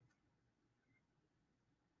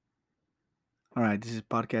All right, this is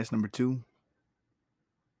podcast number 2.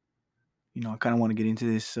 I kind of want to get into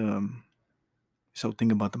this whole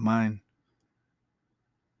thing about the mind.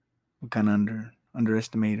 We kind of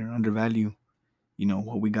underestimate or undervalue,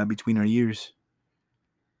 what we got between our ears.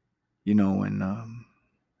 And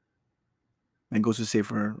that goes to say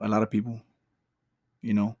for a lot of people,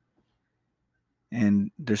 you know, and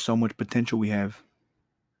there's so much potential we have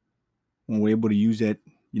when we're able to use that,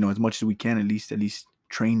 as much as we can, at least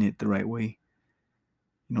train it the right way.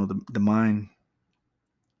 The mind.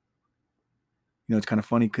 It's kind of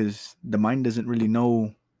funny because the mind doesn't really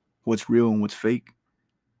know what's real and what's fake.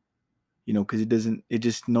 Because it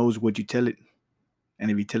just knows what you tell it. And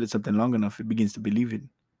if you tell it something long enough, it begins to believe it.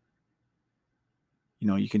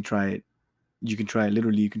 You can try it. You can try it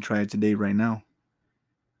literally. You can try it today, right now.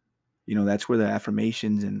 That's where the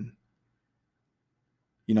affirmations and,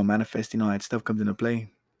 manifesting all that stuff comes into play.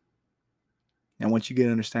 And once you get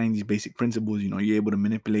understanding these basic principles, you're able to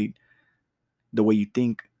manipulate the way you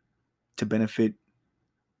think to benefit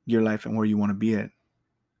your life and where you want to be at.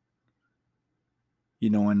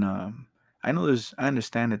 And I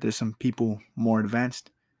understand that there's some people more advanced,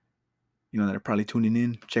 that are probably tuning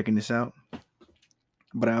in, checking this out.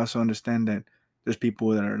 But I also understand that there's people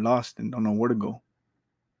that are lost and don't know where to go.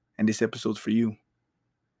 And this episode's for you.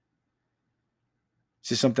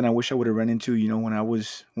 This is something I wish I would have run into, when I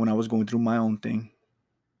was going through my own thing,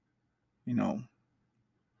 you know.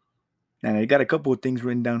 And I got a couple of things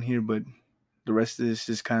written down here, but the rest of this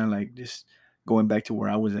is kind of like just going back to where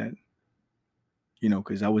I was at,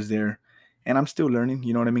 because I was there, and I'm still learning.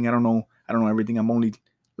 You know what I mean? I don't know everything. I'm only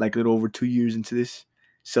like a little over 2 years into this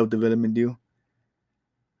self development deal.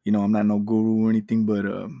 I'm not no guru or anything, but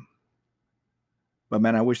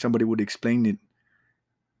man, I wish somebody would explain it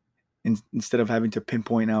instead of having to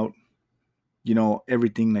pinpoint out,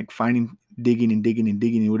 everything, like finding, digging and digging and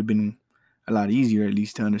digging. It would have been a lot easier, at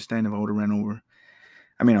least, to understand if I would have ran over.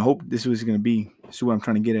 I mean, I hope this was going to be, this is what I'm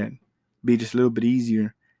trying to get at, be just a little bit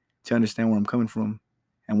easier to understand where I'm coming from.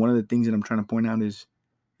 And one of the things that I'm trying to point out is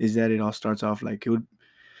that it all starts off like, it would,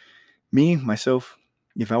 me, myself,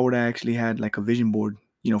 if I would have actually had like a vision board,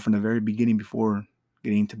 from the very beginning, before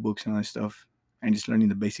getting into books and all that stuff, and just learning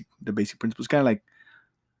the basic principles, kind of like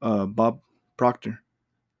Bob Proctor,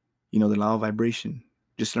 the law of vibration,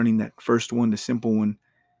 just learning that first one, the simple one.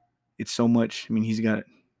 It's so much. I mean, he's got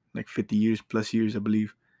like 50 years plus years, I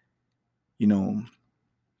believe, you know,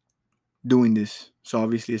 doing this. So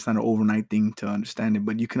obviously it's not an overnight thing to understand it,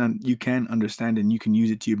 but you can understand it and you can use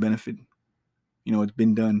it to your benefit. It's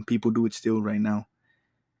been done. People do it still right now.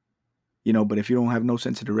 But if you don't have no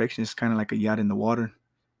sense of direction, it's kind of like a yacht in the water.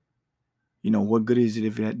 What good is it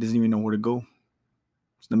if it doesn't even know where to go?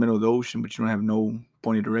 It's in the middle of the ocean, but you don't have no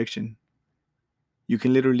point of direction. You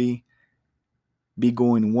can literally be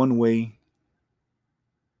going one way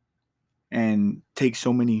and take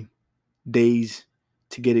so many days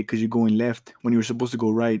to get it because you're going left when you were supposed to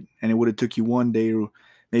go right, and it would have took you one day or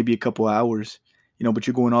maybe a couple of hours. But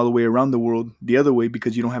you're going all the way around the world the other way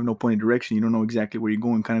because you don't have no point of direction. You don't know exactly where you're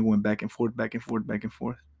going, kind of going back and forth, back and forth, back and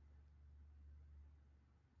forth.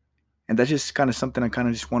 And that's just kind of something I kind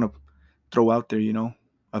of just want to throw out there,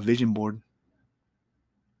 a vision board.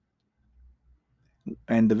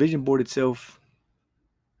 And the vision board itself,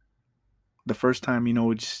 the first time,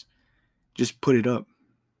 just put it up,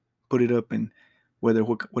 and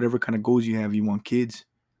whatever kind of goals you have, you want kids,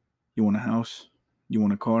 you want a house, you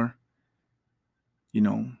want a car, you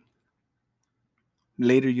know,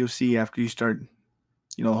 later you'll see, after you start,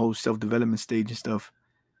 the whole self-development stage and stuff,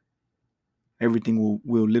 everything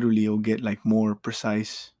will literally, you'll get like more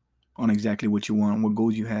precise on exactly what you want, what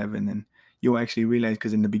goals you have. And then you'll actually realize,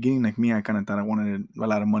 because in the beginning, like me, I kind of thought I wanted a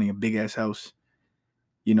lot of money, a big ass house,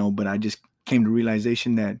 but I just came to the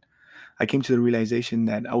realization that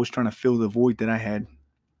I was trying to fill the void that I had,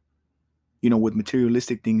 with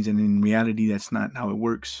materialistic things, and in reality that's not how it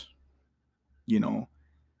works. you know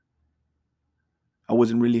I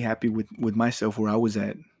wasn't really happy with myself where I was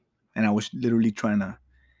at, and I was literally trying to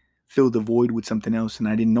fill the void with something else, and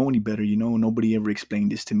I didn't know any better. Nobody ever explained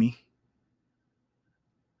this to me,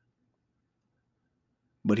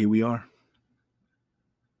 but here we are,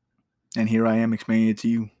 and here I am explaining it to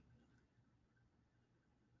you.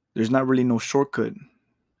 There's not really no shortcut,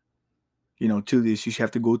 to this. You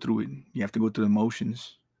have to go through it. You have to go through the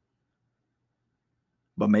motions,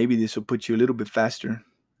 but maybe this will put you a little bit faster,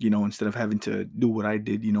 instead of having to do what I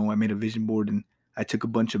did. I made a vision board, and I took a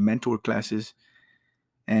bunch of mentor classes,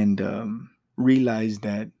 and realized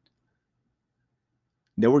that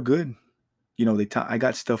they were good. I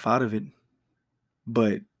got stuff out of it,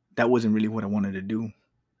 but that wasn't really what I wanted to do.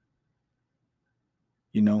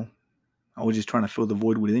 you know I was just trying to fill the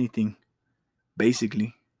void with anything,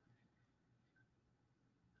 basically.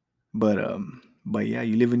 But yeah,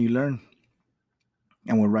 you live and you learn,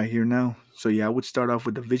 and we're right here now. So yeah, I would start off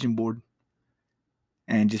with the vision board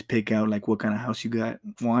and just pick out like what kind of house you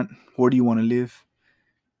want, where do you want to live,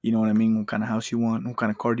 you know what I mean? What kind of house you want, what kind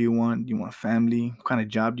of car do you want? Do you want a family? What kind of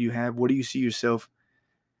job do you have? Where do you see yourself?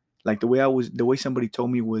 Like the way somebody told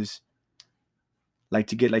me was like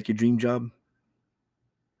to get like your dream job,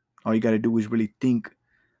 all you got to do is really think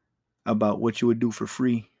about what you would do for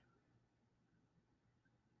free.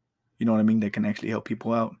 You know what I mean? That can actually help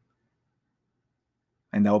people out,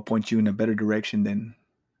 and that will point you in a better direction than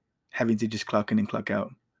having to just clock in and clock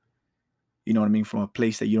out. You know what I mean? From a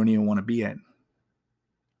place that you don't even want to be at.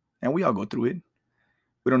 And we all go through it.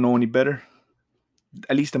 We don't know any better.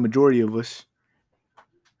 At least the majority of us,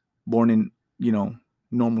 born in,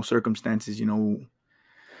 normal circumstances,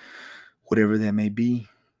 whatever that may be,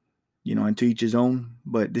 and to each his own.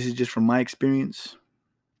 But this is just from my experience,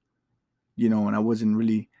 and I wasn't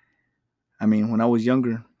really, when I was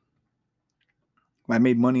younger, I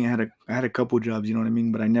made money. I had a couple jobs, you know what I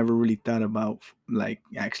mean? But I never really thought about like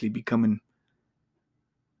actually becoming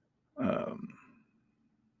um,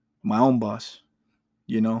 my own boss,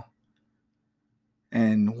 you know,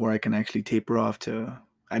 and where I can actually taper off to.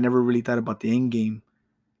 I never really thought about the end game.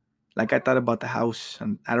 Like I thought about the house,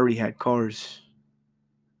 and I already had cars.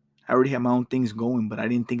 I already had my own things going, but I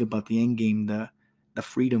didn't think about the end game, the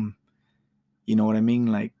freedom. You know what I mean?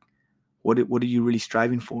 Like what are you really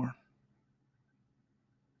striving for?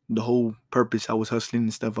 The whole purpose. I was hustling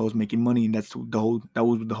and stuff. I was making money, and that was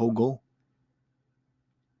the whole goal.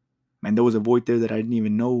 And there was a void there that I didn't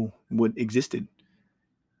even know what existed.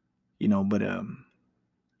 But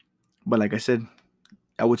like I said,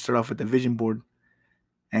 I would start off with the vision board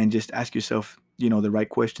and just ask yourself, the right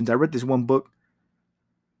questions. I read this one book.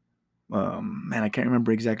 Man, I can't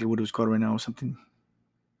remember exactly what it was called right now. Something.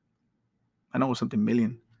 I know it was something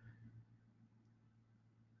million.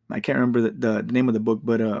 I can't remember the name of the book,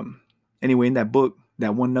 but anyway, in that book,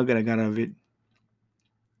 that one nugget I got out of it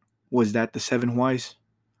was that the seven whys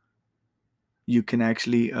you can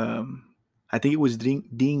actually. I think it was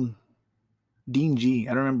Dean G.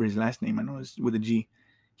 I don't remember his last name. I know it's with a G.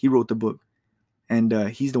 He wrote the book, and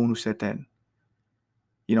he's the one who said that.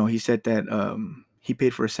 He said that he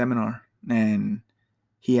paid for a seminar, and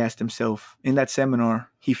he asked himself in that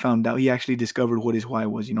seminar. He found out he actually discovered what his why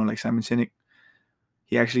was. Like Simon Sinek,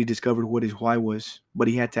 he actually discovered what his why was, but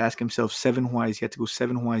he had to ask himself seven whys. He had to go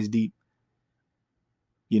seven whys deep.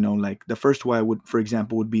 Like the first why for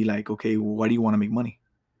example, would be like, okay, well, why do you want to make money?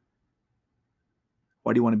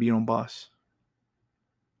 Why do you want to be your own boss?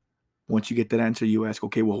 Once you get that answer, you ask,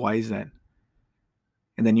 okay, well, why is that?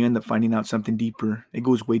 And then you end up finding out something deeper. It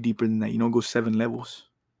goes way deeper than that. It goes 7 levels.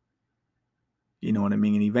 You know what I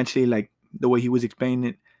mean? And eventually, like the way he was explaining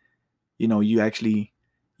it,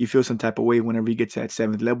 you feel some type of way whenever you get to that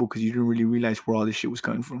 7th level because you didn't really realize where all this shit was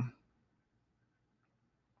coming from.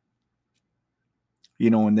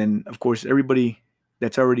 And then of course everybody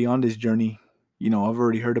that's already on this journey, I've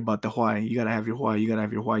already heard about the why. You gotta have your why. You gotta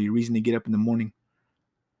have your why. Your reason to get up in the morning.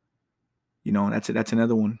 And that's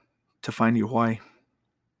another one, to find your why.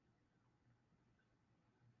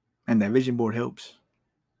 And that vision board helps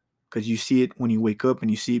because you see it when you wake up and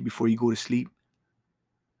you see it before you go to sleep.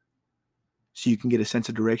 So you can get a sense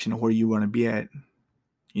of direction of where you want to be at.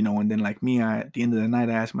 And then like me, at the end of the night,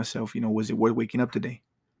 I ask myself, was it worth waking up today?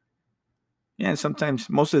 Yeah, and sometimes,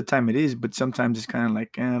 most of the time it is, but sometimes it's kind of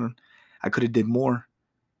like, I could have did more.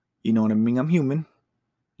 You know what I mean? I'm human,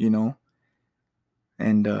 you know,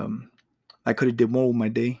 and I could have did more with my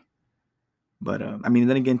day. But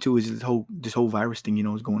then again, too, is this whole virus thing,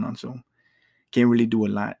 is going on. So can't really do a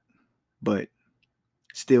lot, but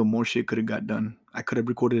still, more shit could have got done. I could have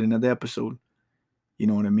recorded another episode. You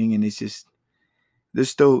know what I mean? And it's just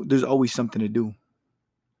there's always something to do,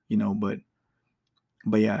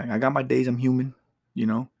 But yeah, I got my days. I'm human, you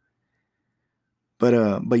know.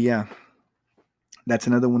 But yeah, that's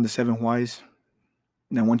another one. The 7 whys.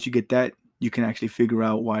 Now, once you get that, you can actually figure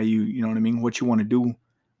out why you know what I mean, what you want to do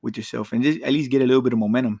with yourself, and just at least get a little bit of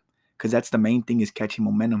momentum, because that's the main thing, is catching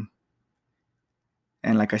momentum.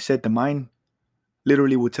 And like I said, the mind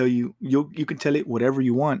literally will tell you can tell it whatever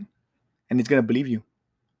you want, and it's gonna believe you.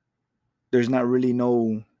 There's not really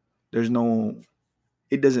there's no,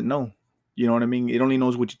 it doesn't know. You know what I mean? It only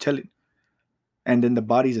knows what you tell it, and then the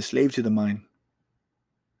body's a slave to the mind.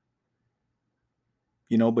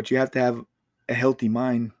 But you have to have a healthy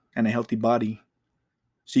mind and a healthy body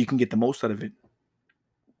so you can get the most out of it.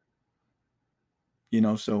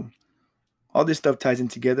 So all this stuff ties in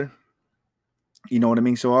together. You know what I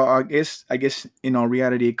mean? So I guess in all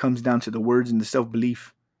reality, it comes down to the words and the self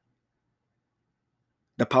belief,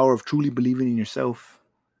 the power of truly believing in yourself.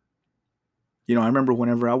 I remember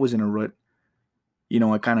whenever I was in a rut,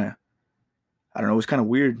 I kind of, I don't know, it was kind of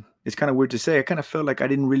weird. It's kind of weird to say. I kind of felt like I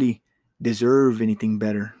didn't really deserve anything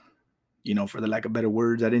better. For the lack of better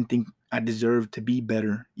words, I didn't think I deserved to be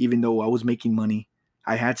better, even though I was making money.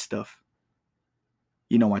 I had stuff.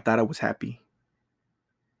 I thought I was happy.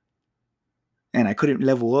 And I couldn't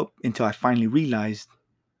level up until I finally realized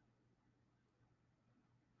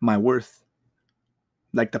my worth.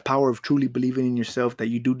 Like the power of truly believing in yourself that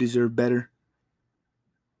you do deserve better.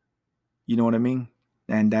 You know what I mean?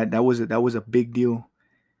 And that was a big deal.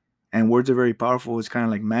 And words are very powerful. It's kind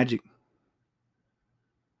of like magic.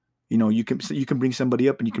 You can bring somebody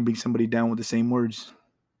up and you can bring somebody down with the same words,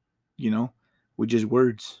 you know, with just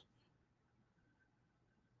words.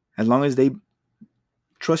 As long as they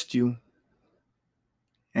trust you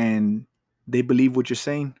and they believe what you're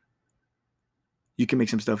saying, you can make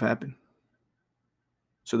some stuff happen.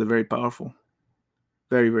 So they're very powerful.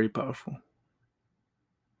 Very, very powerful.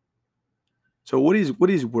 So what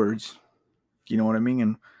is words? You know what I mean?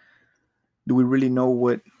 And do we really know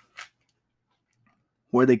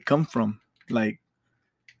where they come from? Like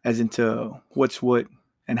as into what's what,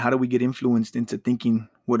 and how do we get influenced into thinking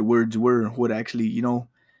what words were, what actually,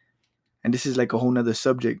 and this is like a whole nother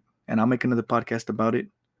subject, and I'll make another podcast about it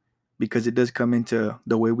because it does come into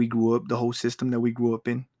the way we grew up, the whole system that we grew up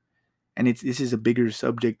in. And this is a bigger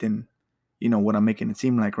subject than, what I'm making it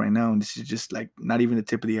seem like right now. And this is just like not even the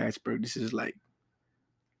tip of the iceberg. This is like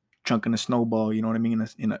chunking a snowball, you know what I mean,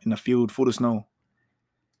 in a field full of snow.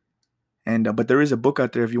 And but there is a book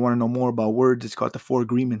out there if you want to know more about words. It's called The Four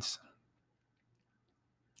Agreements,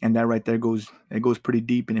 and that right there goes pretty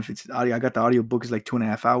deep. And if it's audio, I got the audio book is like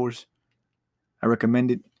 2.5 hours. I recommend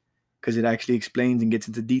it because it actually explains and gets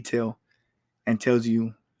into detail and tells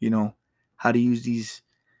you, how to use these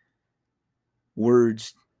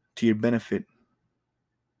words to your benefit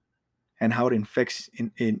and how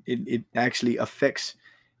it actually affects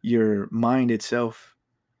your mind itself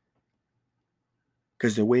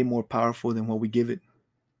because they're way more powerful than what we give it.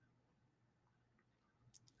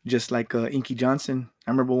 Just like Inky Johnson, I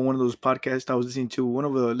remember one of those podcasts I was listening to. One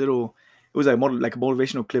of the little, it was like a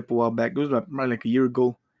motivational clip a while back. It was probably like a year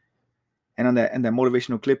ago, and on that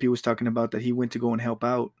motivational clip, he was talking about that he went to go and help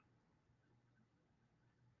out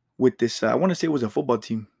with this. I want to say it was a football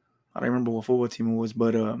team. I don't remember what football team it was,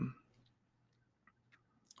 but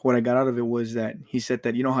what I got out of it was that he said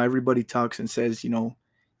that how everybody talks and says you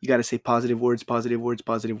got to say positive words, positive words,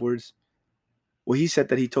 positive words. Well, he said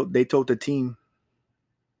that they told the team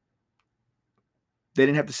they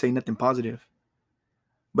didn't have to say nothing positive,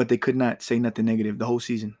 but they could not say nothing negative the whole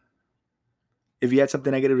season. If you had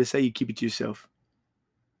something negative to say, you keep it to yourself.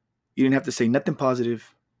 You didn't have to say nothing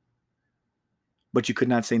positive, but you could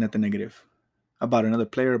not say nothing negative about another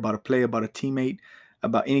player, about a play, about a teammate,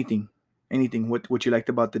 about anything. Anything. What you liked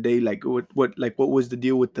about the day, like what was the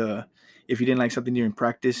deal with the if you didn't like something during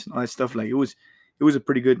practice, all that stuff. Like it was a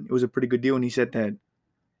pretty good deal. And he said that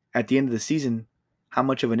at the end of the season, how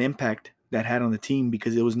much of an impact that had on the team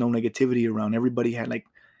because there was no negativity around. Everybody had like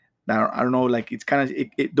I don't know, like it's kind of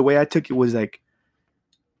the way I took it was like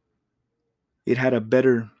it had a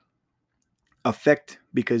better effect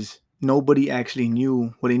because nobody actually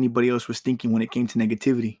knew what anybody else was thinking when it came to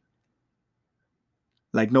negativity.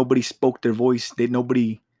 Like nobody spoke their voice.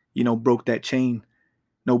 Nobody, broke that chain.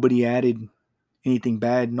 Nobody added anything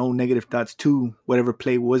bad, no negative thoughts to whatever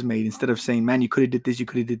play was made. Instead of saying, man, you could have did this, you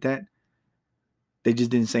could have did that. They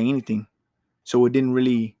just didn't say anything. So it didn't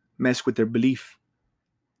really mess with their belief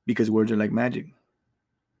because words are like magic.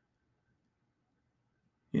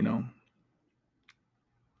 You know,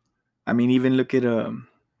 I mean, even look at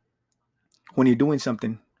when you're doing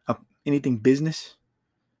something, anything business,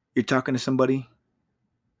 you're talking to somebody,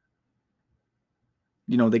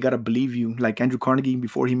 they got to believe you. Like Andrew Carnegie,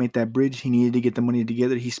 before he made that bridge, he needed to get the money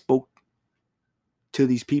together. He spoke to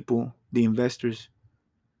these people, the investors,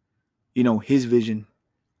 his vision,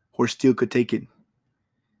 where Steele could take it.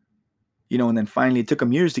 And then finally it took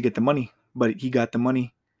him years to get the money, but he got the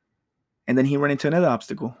money. And then he ran into another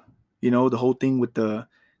obstacle. The whole thing with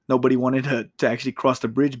nobody wanted to actually cross the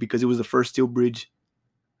bridge because it was the first steel bridge.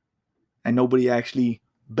 And nobody actually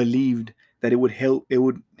believed that it would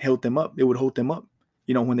help them up. It would hold them up.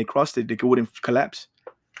 When they crossed it, it wouldn't collapse.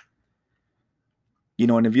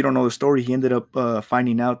 And if you don't know the story, he ended up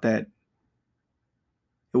finding out that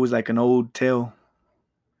it was like an old tale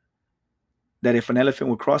that if an elephant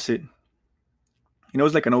would cross it,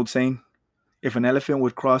 it's like an old saying, if an elephant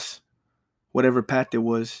would cross whatever path it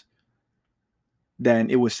was, then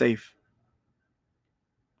it was safe.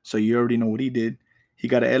 So you already know what he did. He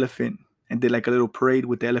got an elephant and did like a little parade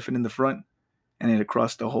with the elephant in the front, and then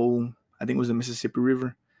across the whole, I think it was the Mississippi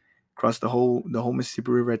River, crossed the whole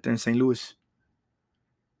Mississippi River right there in St. Louis.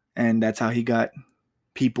 And that's how he got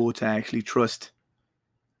people to actually trust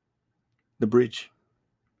the bridge.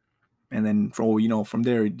 And then from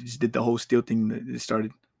there, he just did the whole steel thing. That it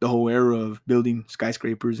started the whole era of building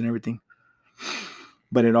skyscrapers and everything.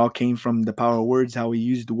 But it all came from the power of words, how he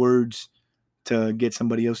used the words to get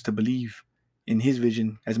somebody else to believe in his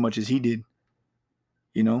vision as much as he did,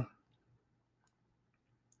 you know?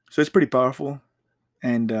 So it's pretty powerful.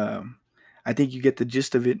 And I think you get the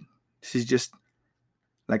gist of it. This is just,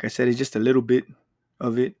 like I said, it's just a little bit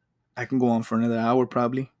of it. I can go on for another hour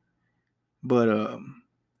probably, but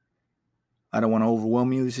I don't want to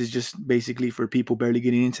overwhelm you. This is just basically for people barely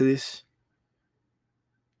getting into this,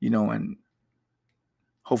 and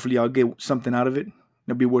hopefully I'll get something out of it.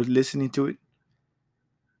 It'll be worth listening to it.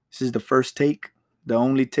 This is the first take, the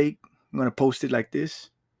only take. I'm going to post it like this.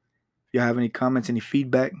 If you have any comments, any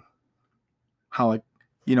feedback, how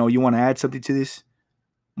you want to add something to this,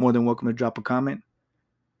 more than welcome to drop a comment.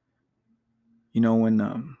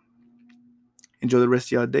 And enjoy the rest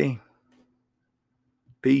of your day.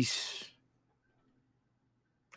 Peace.